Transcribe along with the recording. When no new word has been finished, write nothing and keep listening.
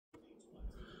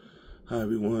Hi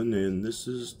everyone, and this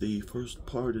is the first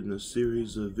part in a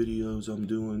series of videos I'm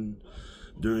doing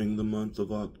during the month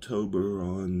of October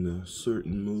on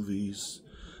certain movies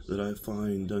that I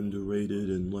find underrated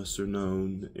and lesser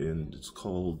known, and it's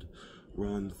called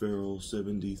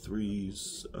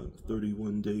Ronfrrll73's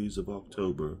 31 Days of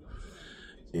October.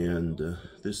 And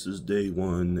this is day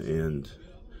one, and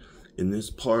in this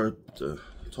part,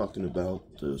 talking about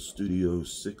Studio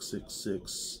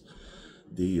 666,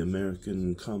 the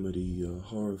American comedy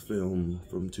horror film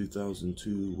from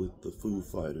 2002 with the Foo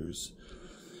Fighters.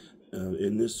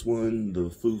 In this one, the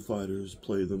Foo Fighters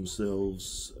play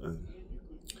themselves.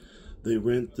 They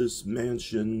rent this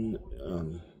mansion,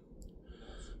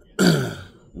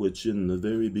 which in the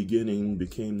very beginning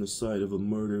became the site of a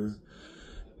murder,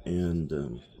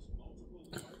 and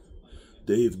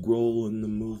Dave Grohl in the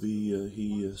movie,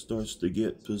 he starts to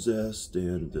get possessed,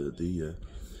 and the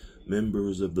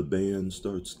members of the band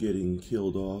starts getting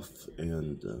killed off,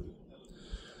 and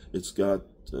it's got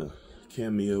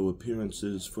cameo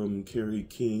appearances from Kerry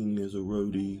King as a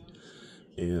roadie,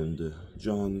 and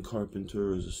John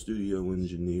Carpenter as a studio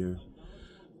engineer,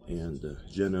 and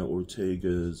Jenna Ortega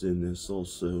is in this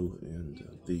also, and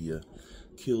the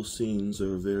kill scenes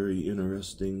are very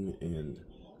interesting, and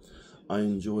I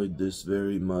enjoyed this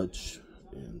very much,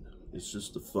 and it's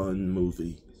just a fun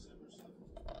movie.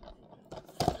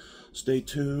 Stay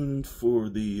tuned for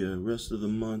the rest of the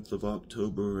month of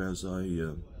October as I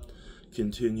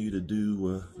continue to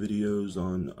do videos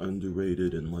on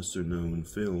underrated and lesser known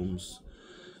films.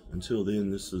 Until then,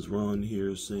 this is Ron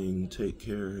here saying take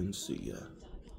care and see ya.